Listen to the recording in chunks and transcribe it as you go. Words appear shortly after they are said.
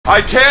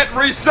I can't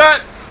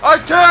reset! I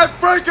can't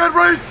freaking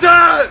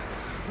reset!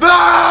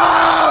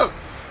 No!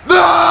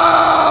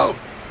 No!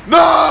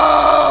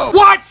 No!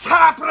 What's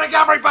happening,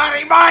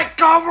 everybody?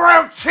 Michael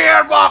Mrucz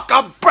here.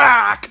 Welcome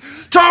back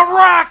to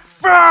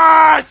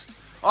Wreckfest!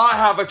 I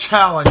have a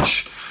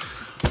challenge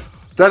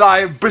that I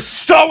am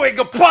bestowing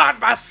upon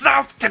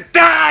myself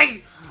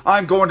today.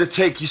 I'm going to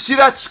take, you see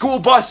that school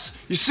bus?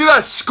 You see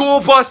that school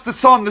bus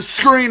that's on the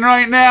screen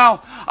right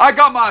now? I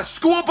got my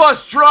school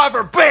bus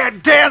driver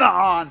bandana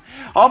on.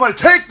 I'm going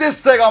to take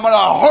this thing, I'm going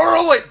to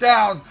hurl it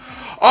down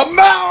a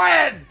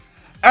mountain.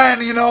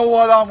 And you know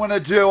what I'm going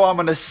to do? I'm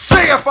going to see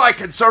if I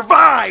can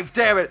survive,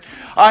 damn it.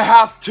 I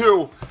have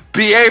to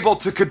be able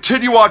to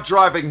continue on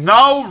driving.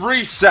 No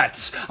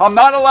resets. I'm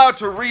not allowed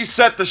to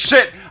reset the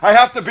shit. I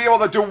have to be able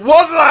to do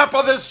one lap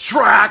of this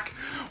track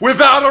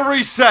without a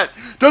reset.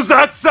 Does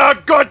that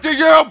sound good to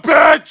you,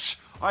 bitch?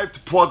 I have to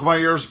plug my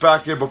ears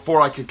back in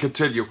before I can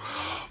continue.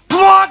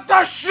 Plug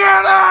the shit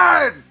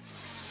in!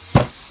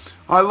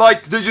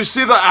 Did you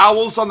see the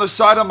owls on the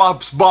side of my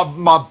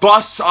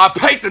bus? I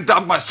painted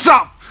them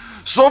myself.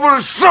 So I'm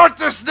gonna start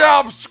this now.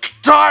 I'm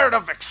tired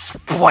of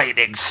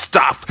explaining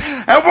stuff.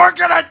 And we're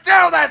gonna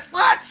do this.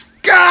 Let's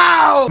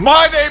go!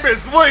 My name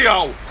is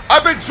Leo.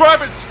 I've been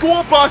driving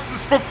school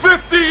buses for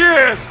 50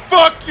 years.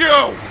 Fuck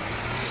you!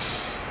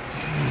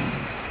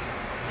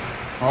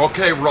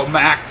 Okay,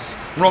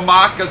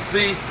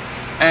 Romakasi,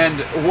 and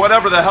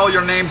whatever the hell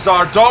your names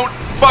are, don't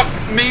fuck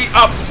me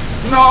up.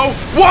 No.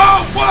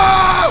 Whoa,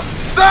 whoa!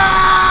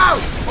 No!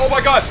 Oh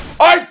my god,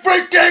 I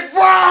freaking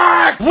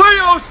wrecked!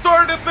 Leo's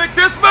starting to think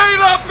this may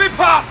not be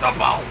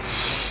possible.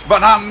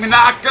 But I'm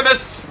not gonna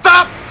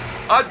stop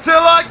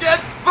until I get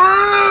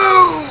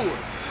through!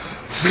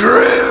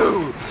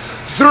 Through!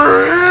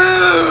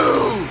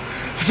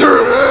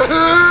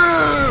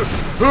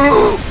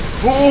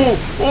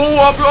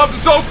 I'm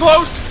so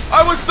close!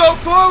 I was so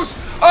close!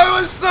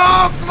 I was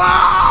so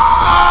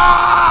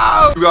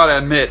close! You gotta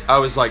admit, I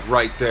was like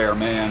right there,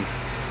 man.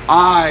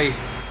 I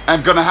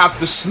am gonna have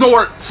to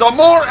snort some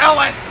more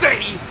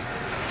LSD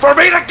for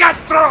me to get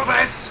through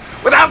this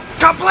without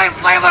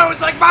completely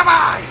losing my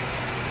mind!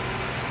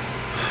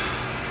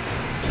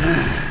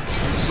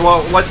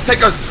 Slow, let's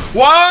take a...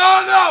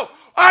 Whoa, no!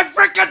 I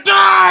freaking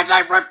died!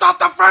 They ripped off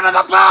the front of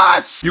the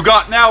bus! You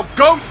got now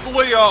Ghost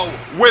Leo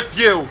with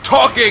you,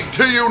 talking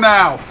to you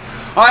now.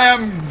 I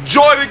am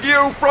joining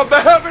you from the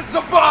heavens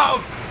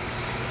above!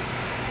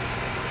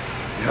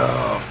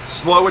 Yo,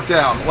 slow it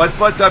down. Let's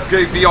let that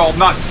be all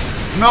nuts.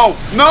 No,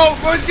 no!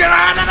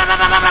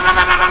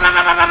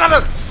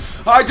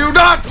 I do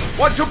not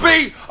want to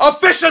be a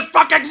fish's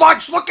fucking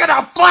lunch! Look at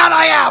how flat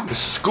I am! The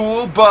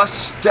school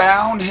bus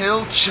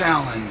downhill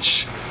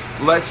challenge.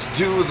 Let's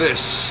do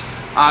this.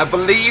 I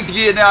believe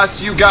in us,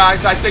 you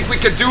guys. I think we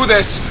can do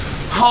this.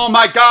 Oh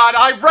my god,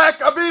 I wreck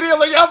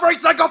immediately every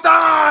single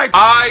time!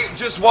 I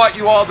just want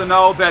you all to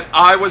know that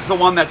I was the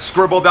one that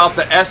scribbled out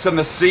the S and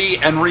the C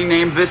and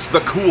renamed this the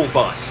cool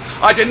bus.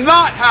 I did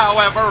not,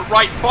 however,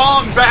 write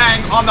bong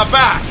bang on the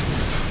back.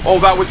 Oh,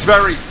 that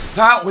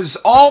was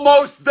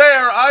almost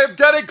there. I am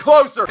getting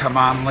closer. Come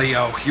on,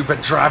 Leo. You've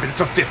been driving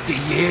for 50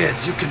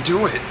 years. You can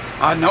do it.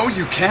 I know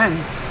you can.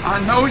 I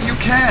know you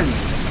can.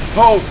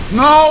 Oh,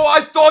 no,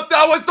 I thought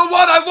that was the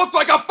one! I look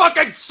like a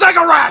fucking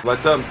cigarette!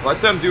 Let them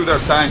do their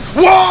thing.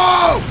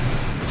 Whoa!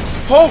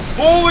 Oh,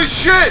 holy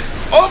shit!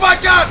 Oh my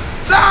god!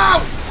 No!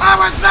 I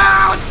was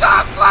so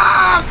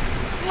close!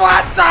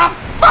 What the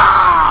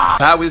fuck?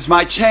 That was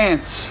my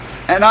chance,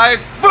 and I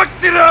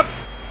fucked it up!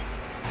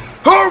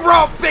 Who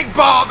wrote Big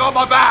Bog on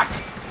my back?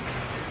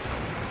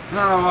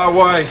 Out of my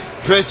way,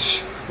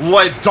 bitch.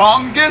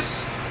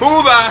 Ledongus?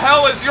 Who the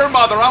hell is your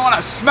mother? I want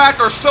to smack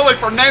her silly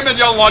for naming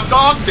you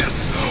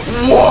Ledongus.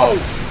 Whoa!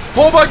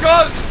 Oh my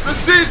god! The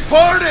sea's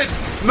parted!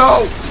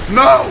 No!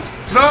 No!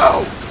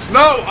 No!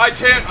 No! I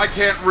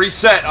can't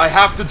reset. I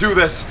have to do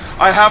this.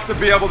 I have to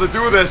be able to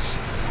do this.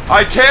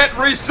 I can't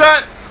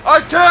reset! I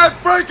can't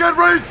freaking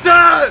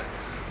reset!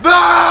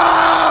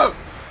 No!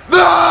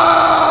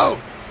 No!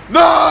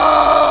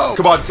 No!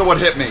 Come on, someone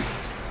hit me.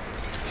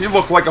 He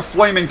looked like a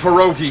flaming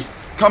pierogi.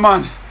 Come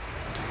on.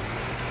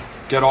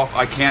 Get off.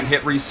 I can't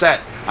hit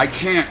reset. I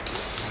can't.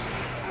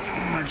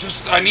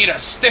 I need a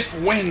stiff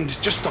wind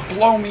just to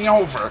blow me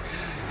over.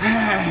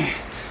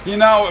 You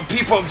know,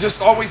 people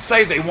just always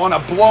say they want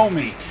to blow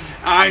me.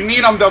 I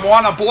need them to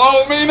want to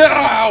blow me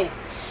now.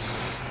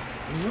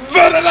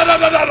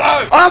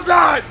 I'm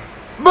not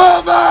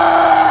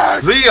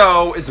moving!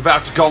 Leo is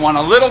about to go on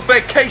a little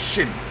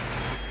vacation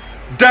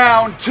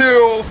down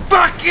to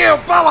Fuck You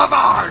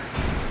Boulevard.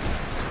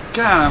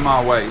 Get out of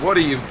my way. What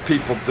are you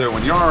people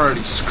doing? You're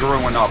already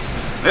screwing up.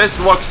 This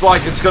looks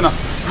like it's gonna...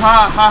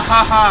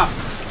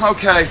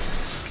 Okay.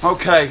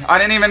 Okay. I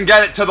didn't even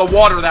get it to the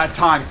water that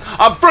time.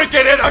 I'm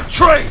freaking in a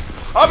tree!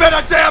 I'm in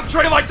a damn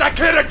tree like that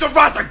kid at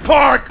Jurassic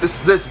Park!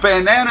 This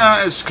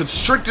bandana is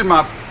constricting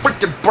my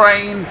freaking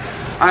brain.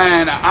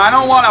 And I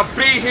don't want to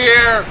be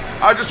here.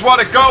 I just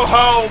want to go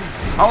home.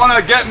 I want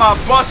to get my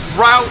bus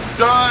route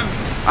done.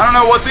 I don't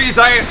know what these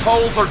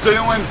assholes are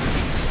doing.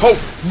 Oh,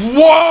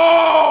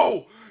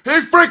 whoa! He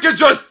freaking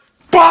just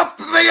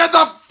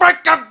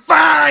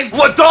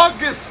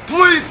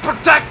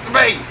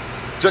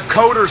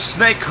Decoder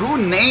Snake, who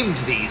named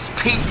these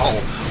people?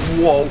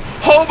 Whoa.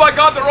 Oh my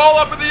god, they're all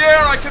up in the air.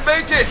 I can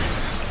make it.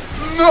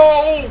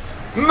 No.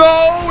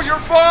 No, you're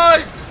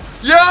fine.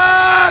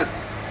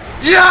 Yes.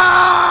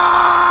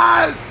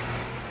 Yes.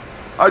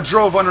 I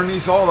drove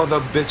underneath all of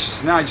the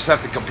bitches. Now I just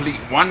have to complete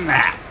one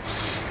lap.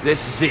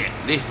 This is it.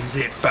 This is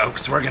it,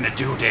 folks. We're gonna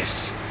do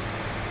this.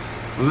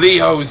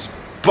 Leo's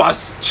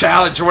bus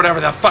challenge, or whatever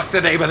the fuck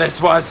the name of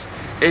this was,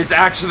 is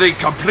actually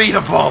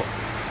completable.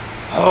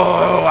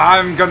 Oh,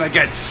 I'm gonna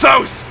get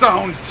so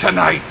stoned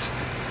tonight.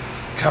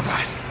 Come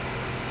on.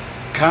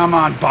 Come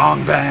on,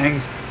 Bong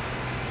Bang.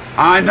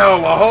 I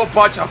know a whole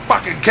bunch of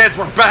fucking kids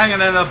were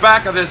banging in the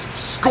back of this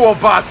school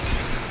bus.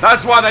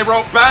 That's why they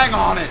wrote bang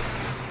on it.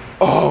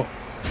 Oh,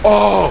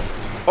 oh,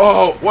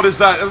 oh, what is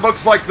that? It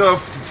looks like the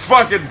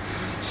fucking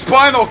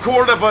spinal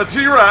cord of a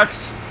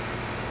T-Rex.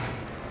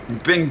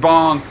 Bing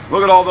bong.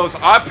 Look at all those.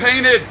 I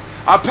painted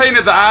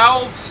the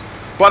owls,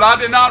 but I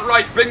did not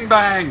write bing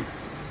bang.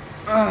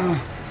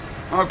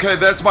 Okay,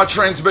 that's my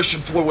transmission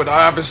fluid.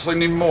 I obviously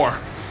need more.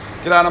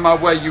 Get out of my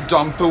way, you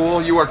dumb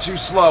fool. You are too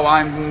slow.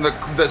 I'm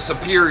the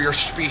superior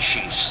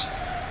species.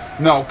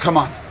 No, come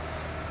on.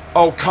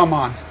 Oh, come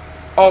on.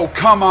 Oh,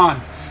 come on.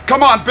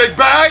 Come on, Big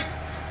Bang!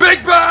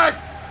 Big Bang!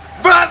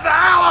 But the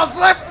owls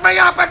lift me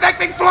up and make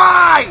me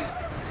fly!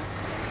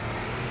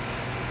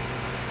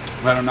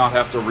 I do not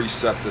have to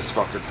reset this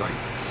fucking thing.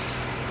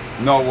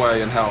 No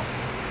way in hell.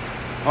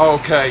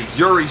 Okay,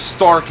 Yuri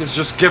Stark has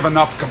just given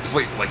up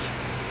completely.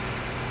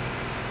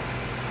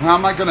 How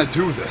am I gonna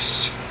do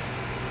this?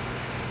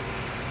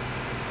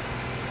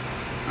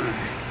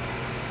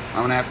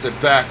 I'm gonna have to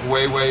back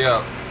way, way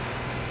up.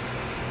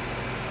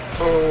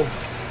 Oh,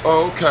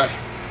 okay.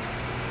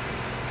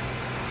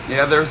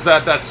 Yeah, there's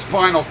that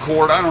spinal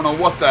cord. I don't know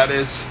what that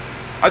is.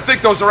 I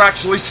think those are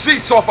actually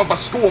seats off of a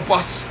school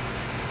bus.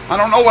 I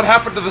don't know what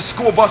happened to the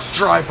school bus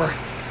driver.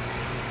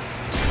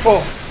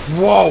 Oh,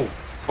 whoa.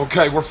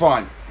 Okay, we're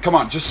fine. Come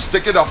on, just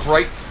stick it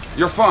upright.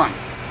 You're fine.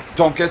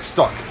 Don't get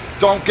stuck.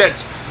 Don't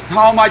get...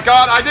 Oh my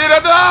god, I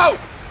didn't know!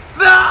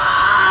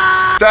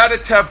 No! That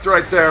attempt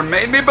right there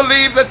made me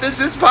believe that this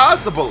is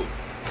possible.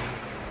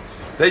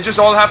 They just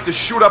all have to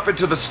shoot up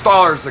into the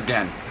stars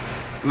again.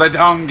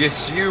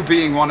 Ledongus, you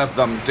being one of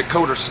them.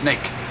 Decoder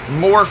Snake.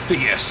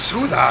 Morpheus.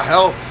 Who the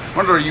hell?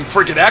 What are you,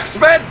 freaking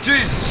X-Men?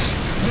 Jesus.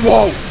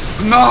 Whoa.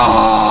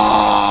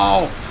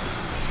 No!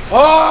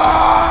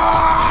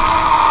 Oh!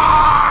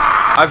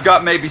 I've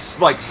got maybe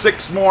like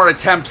 6 more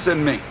attempts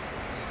in me.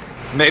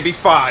 Maybe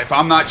 5.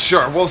 I'm not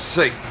sure. We'll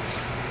see.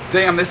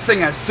 Damn, this thing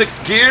has 6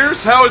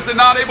 gears? How is it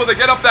not able to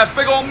get up that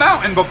big old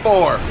mountain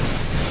before?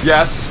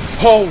 Yes.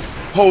 Oh,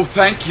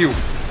 thank you.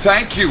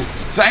 Thank you.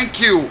 Thank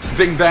you,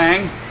 Bing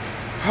Bang.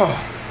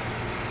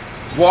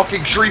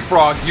 Walking tree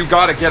frog, you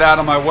gotta get out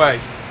of my way.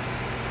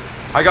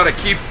 I gotta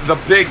keep the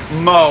big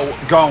Mo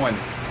going.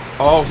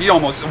 Oh, he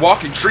almost...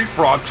 Walking tree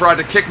frog tried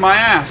to kick my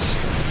ass.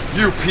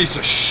 You piece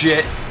of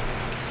shit.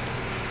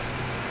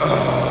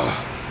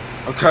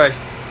 Okay.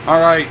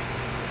 Alright.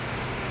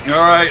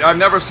 Alright, I've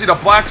never seen a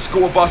black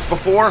school bus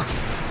before,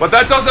 but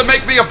that doesn't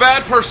make me a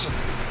bad person.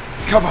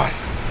 Come on.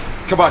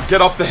 Come on,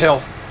 get up the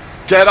hill.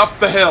 Get up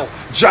the hill.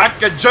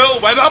 Jack and Jill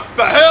went up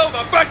the hill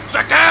to fix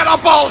a can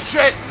of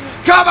bullshit.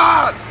 Come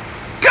on.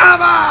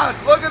 Come on.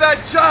 Look at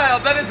that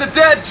child. That is a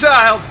dead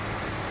child.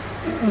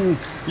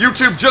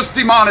 YouTube just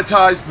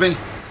demonetized me.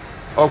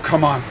 Oh,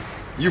 come on.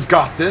 You've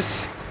got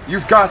this.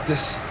 You've got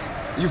this.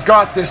 You've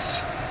got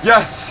this.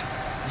 Yes.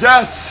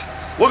 Yes.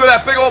 Look at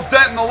that big old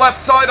dent in the left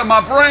side of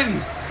my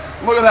brain.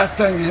 Look at that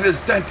thing. It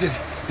is dented.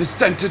 It's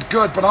dented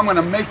good, but I'm going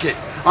to make it.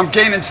 I'm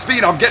gaining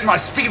speed. I'm getting my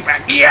speed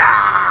back.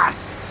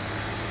 Yes!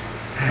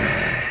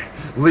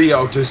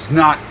 Leo does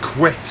not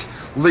quit.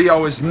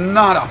 Leo is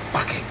not a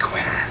fucking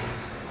quitter.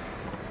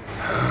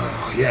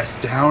 Oh, yes.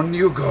 Down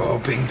you go,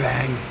 Bing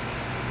Bang.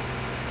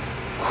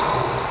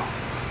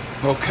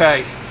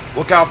 Okay.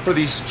 Look out for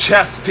these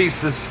chess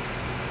pieces.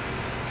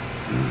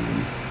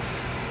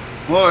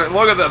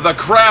 Look at the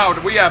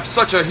crowd. We have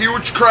such a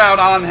huge crowd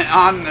on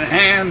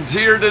hand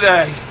here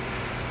today.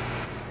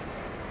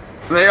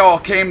 They all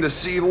came to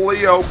see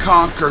Leo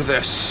conquer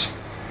this.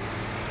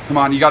 Come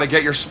on, you got to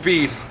get your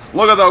speed.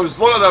 Look at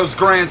those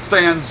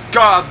grandstands.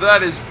 God,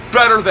 that is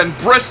better than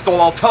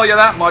Bristol, I'll tell you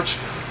that much.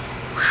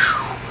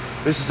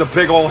 Whew. This is a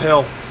big old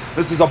hill.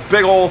 This is a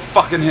big old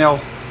fucking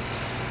hill.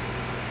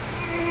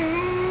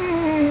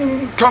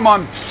 Come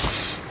on.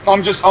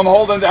 I'm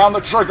holding down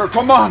the trigger.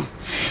 Come on.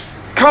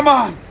 Come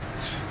on.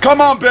 Come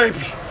on,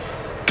 baby.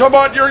 Come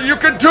on, you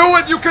can do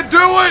it. You can do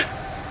it.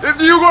 If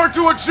you are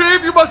to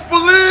achieve, you must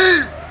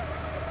believe.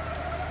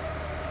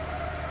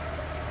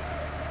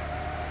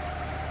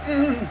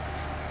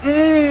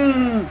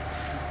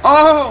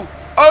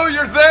 Oh,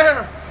 you're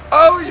there.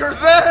 Oh, you're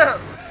there.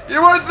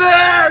 You are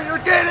there. You're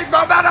gaining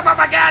momentum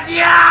again.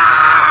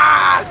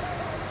 Yes.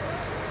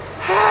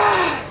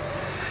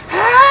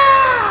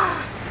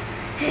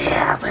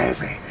 Yeah,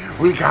 baby.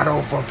 We got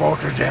over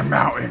both of them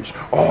mountains.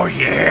 Oh,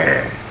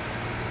 yeah.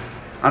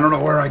 I don't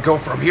know where I go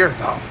from here,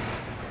 though.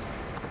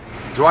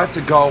 Do I have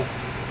to go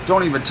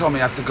Don't even tell me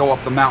I have to go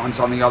up the mountains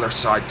on the other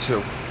side,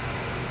 too.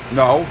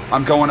 No,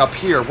 I'm going up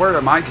here. Where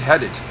am I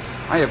headed?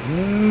 I have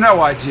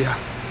no idea.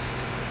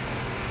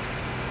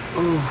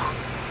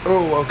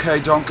 Ooh, okay,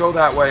 don't go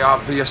that way,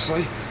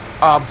 obviously.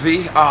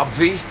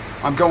 Obvi.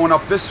 I'm going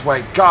up this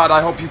way. God,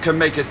 I hope you can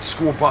make it,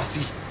 school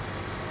bussy.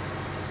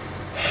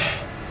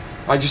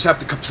 I just have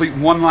to complete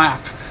one lap.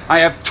 I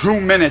have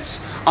 2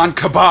 minutes on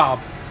kebab.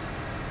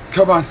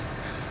 Come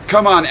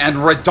on, and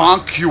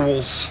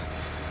redonkules.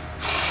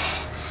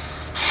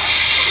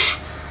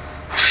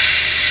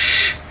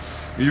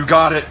 You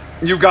got it,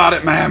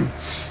 ma'am.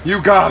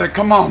 You got it,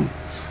 come on,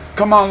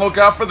 look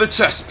out for the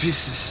chess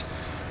pieces.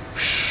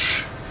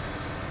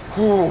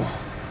 Whew.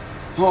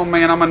 Oh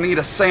man, I'm gonna need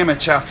a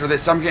sandwich after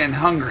this, I'm getting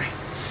hungry.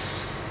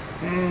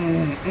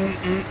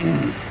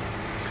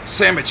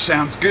 Sandwich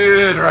sounds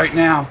good right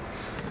now.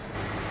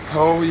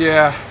 Oh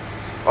yeah,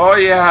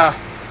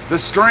 the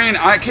screen,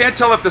 I can't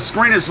tell if the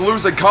screen is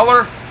losing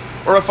color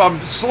or if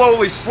I'm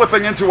slowly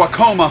slipping into a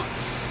coma.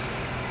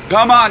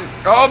 Come on,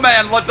 oh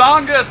man,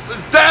 Ladongus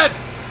is dead.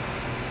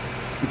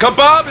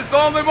 Kebab is the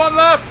only one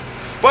left,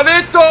 but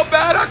it don't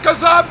matter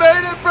because I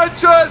made it,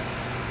 bitches!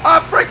 I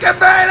freaking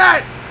made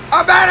it!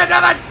 I made it to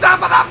the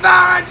top of the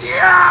mountain!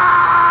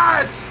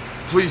 Yes!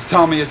 Please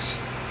tell me it's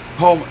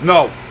home.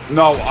 No,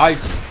 I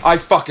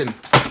fucking,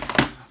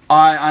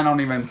 I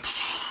don't even.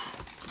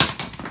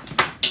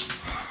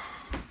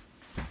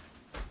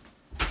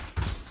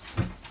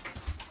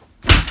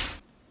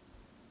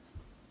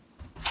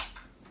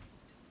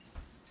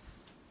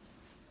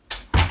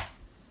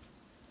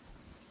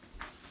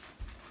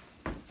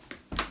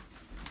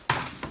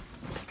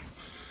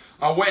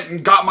 I went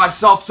and got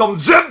myself some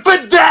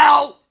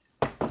Zinfandel!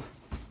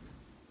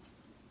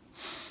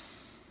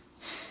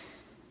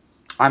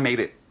 I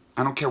made it.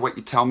 I don't care what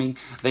you tell me.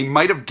 They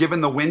might have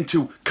given the win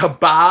to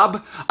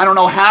Kebab. I don't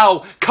know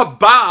how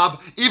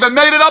Kebab even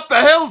made it up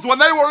the hills when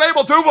they weren't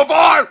able to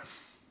before!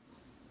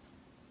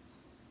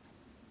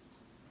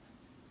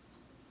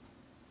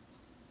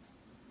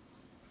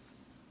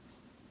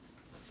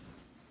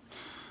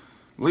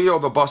 Leo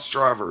the bus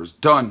driver is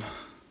done.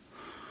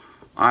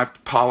 I have to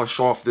polish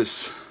off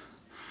this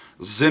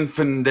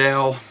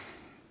Zinfandel.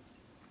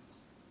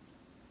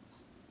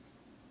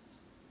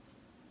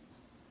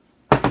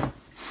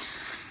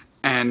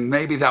 And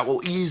maybe that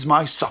will ease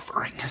my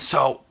suffering.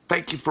 So,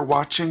 thank you for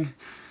watching.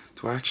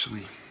 I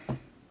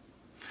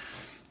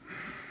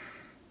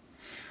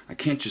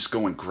can't just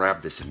go and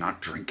grab this and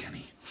not drink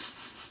any.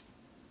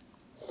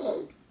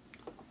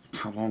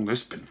 How long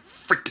this been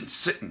freaking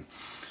sitting?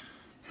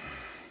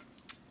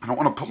 I don't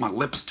want to put my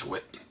lips to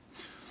it.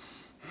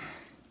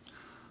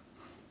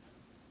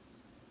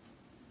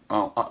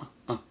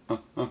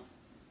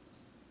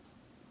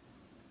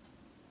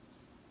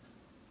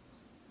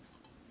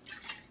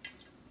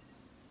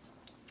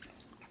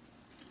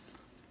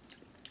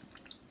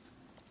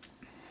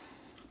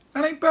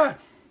 That ain't bad.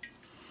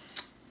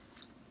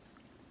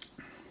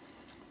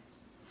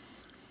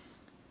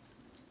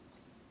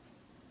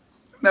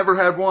 Never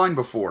had wine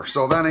before,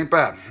 so that ain't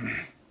bad.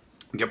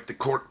 Get the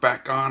cork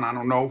back on. I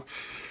don't know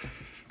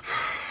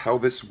how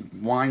this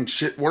wine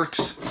shit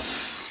works.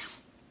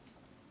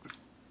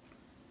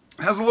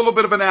 Has a little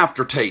bit of an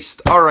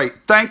aftertaste. All right,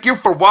 thank you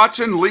for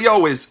watching.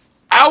 Leo is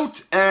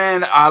out,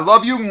 and I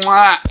love you.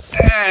 Mwah.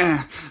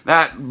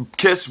 That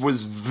kiss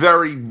was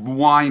very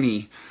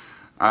whiny.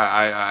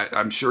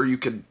 I'm sure you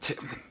could.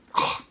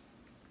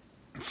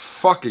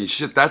 Fucking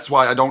shit. That's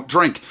why I don't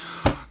drink.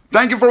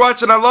 Thank you for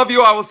watching. I love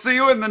you. I will see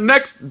you in the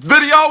next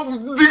video.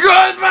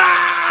 Goodbye.